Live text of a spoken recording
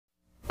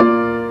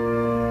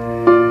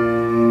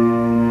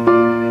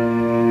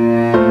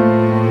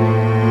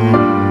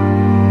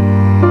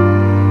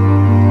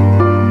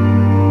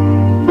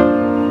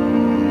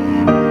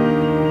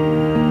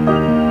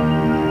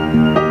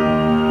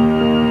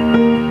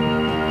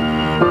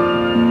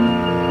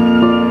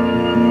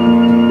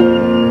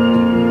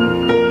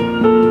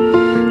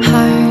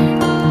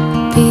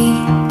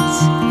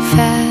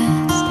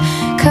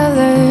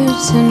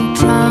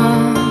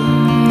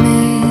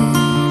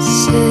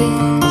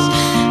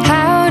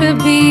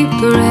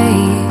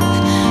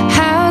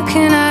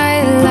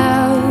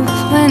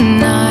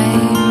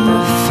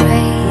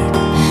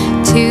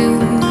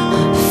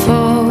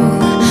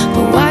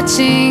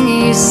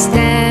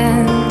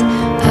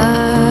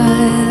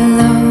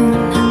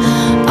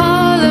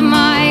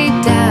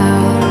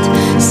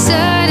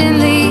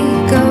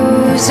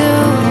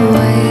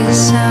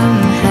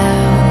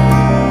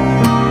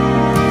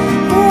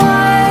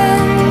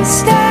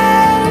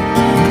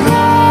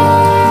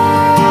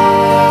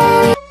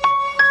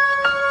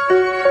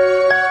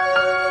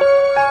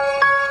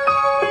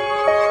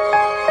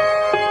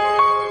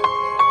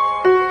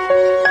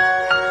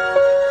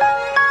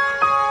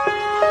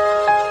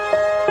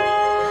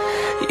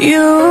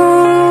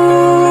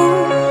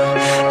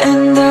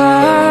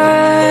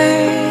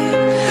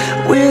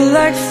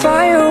like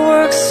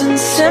fireworks and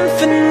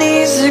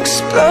symphonies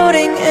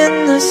exploding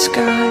in the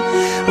sky.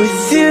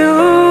 With you,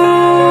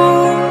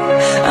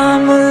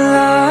 I'm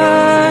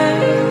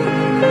alive.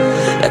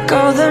 Like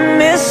all the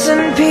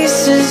missing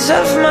pieces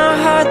of my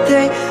heart,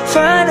 they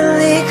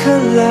finally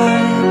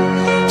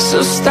collide.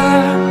 So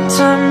stop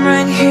time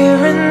right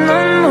here in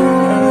the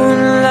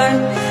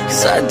moonlight,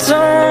 'cause I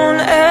don't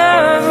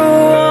ever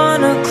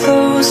wanna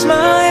close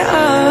my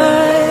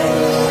eyes.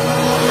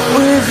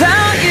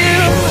 Without you,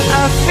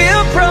 I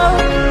feel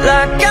broke,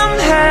 like I'm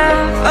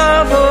half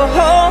of a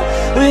whole.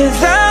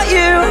 Without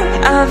you,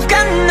 I've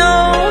got no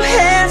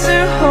hands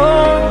to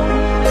hold.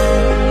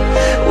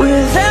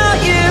 Without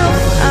you,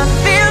 I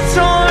feel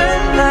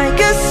torn like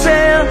a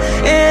sail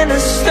in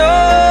a storm.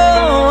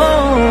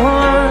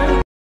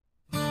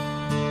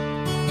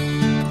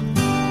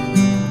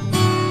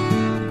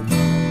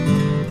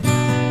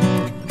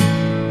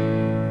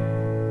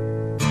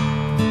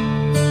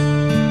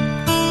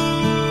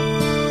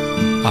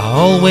 I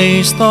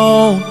always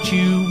thought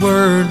you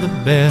were the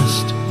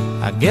best.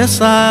 I guess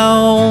I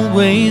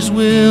always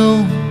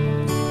will.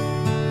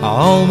 I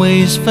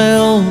always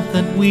felt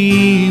that we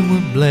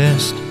were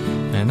blessed,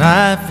 and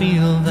I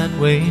feel that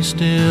way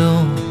still.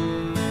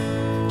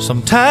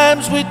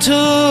 Sometimes we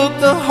took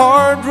the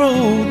hard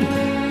road,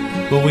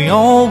 but we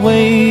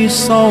always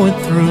saw it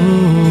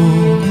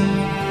through.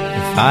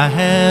 If I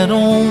had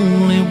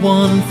only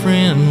one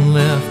friend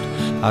left,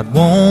 I'd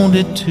want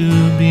it to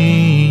be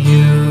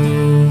you.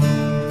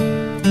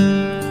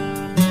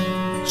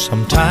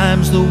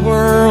 Sometimes the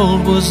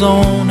world was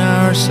on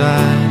our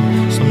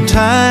side,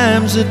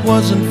 sometimes it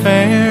wasn't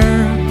fair.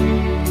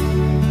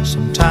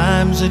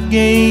 Sometimes it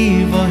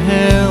gave a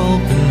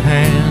helping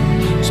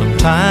hand,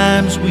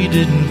 sometimes we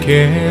didn't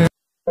care.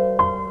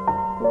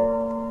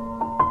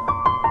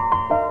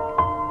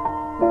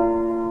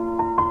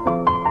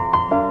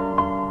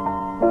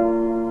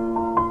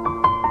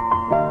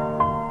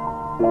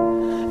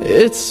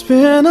 It's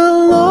been a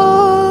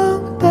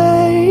long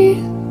day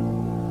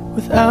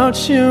without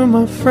you,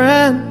 my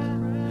friend,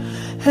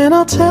 and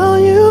I'll tell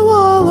you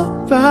all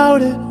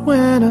about it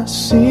when I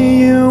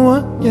see you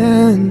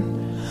again.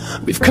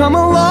 We've come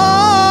a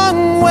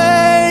long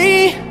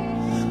way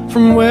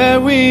from where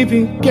we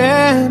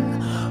began.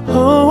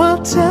 Oh,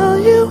 I'll tell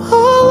you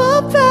all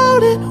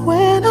about it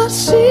when I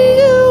see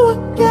you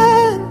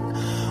again.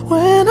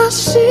 When I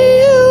see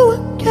you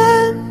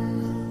again.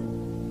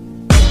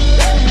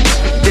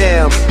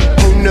 Damn,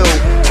 who knew?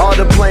 All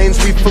the planes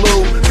we flew,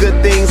 good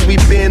things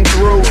we've been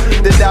through,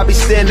 that I'll be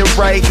standing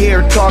right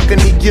here talking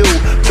to you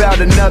about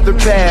another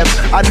path.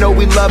 I know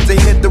we love to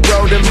hit the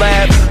road and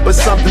laugh, but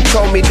something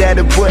told me that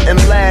it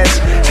wouldn't last.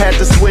 Had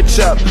to switch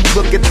up,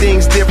 look at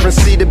things different,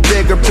 see the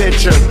bigger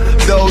picture.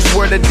 Those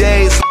were the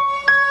days.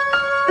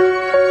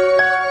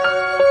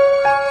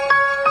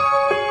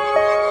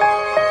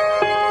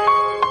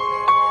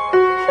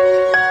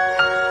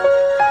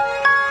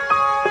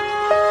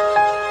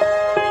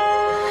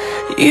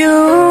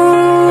 You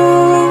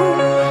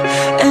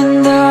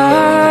and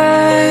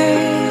I,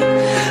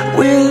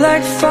 we're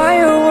like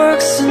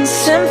fireworks and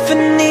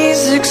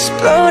symphonies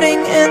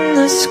exploding in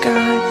the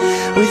sky.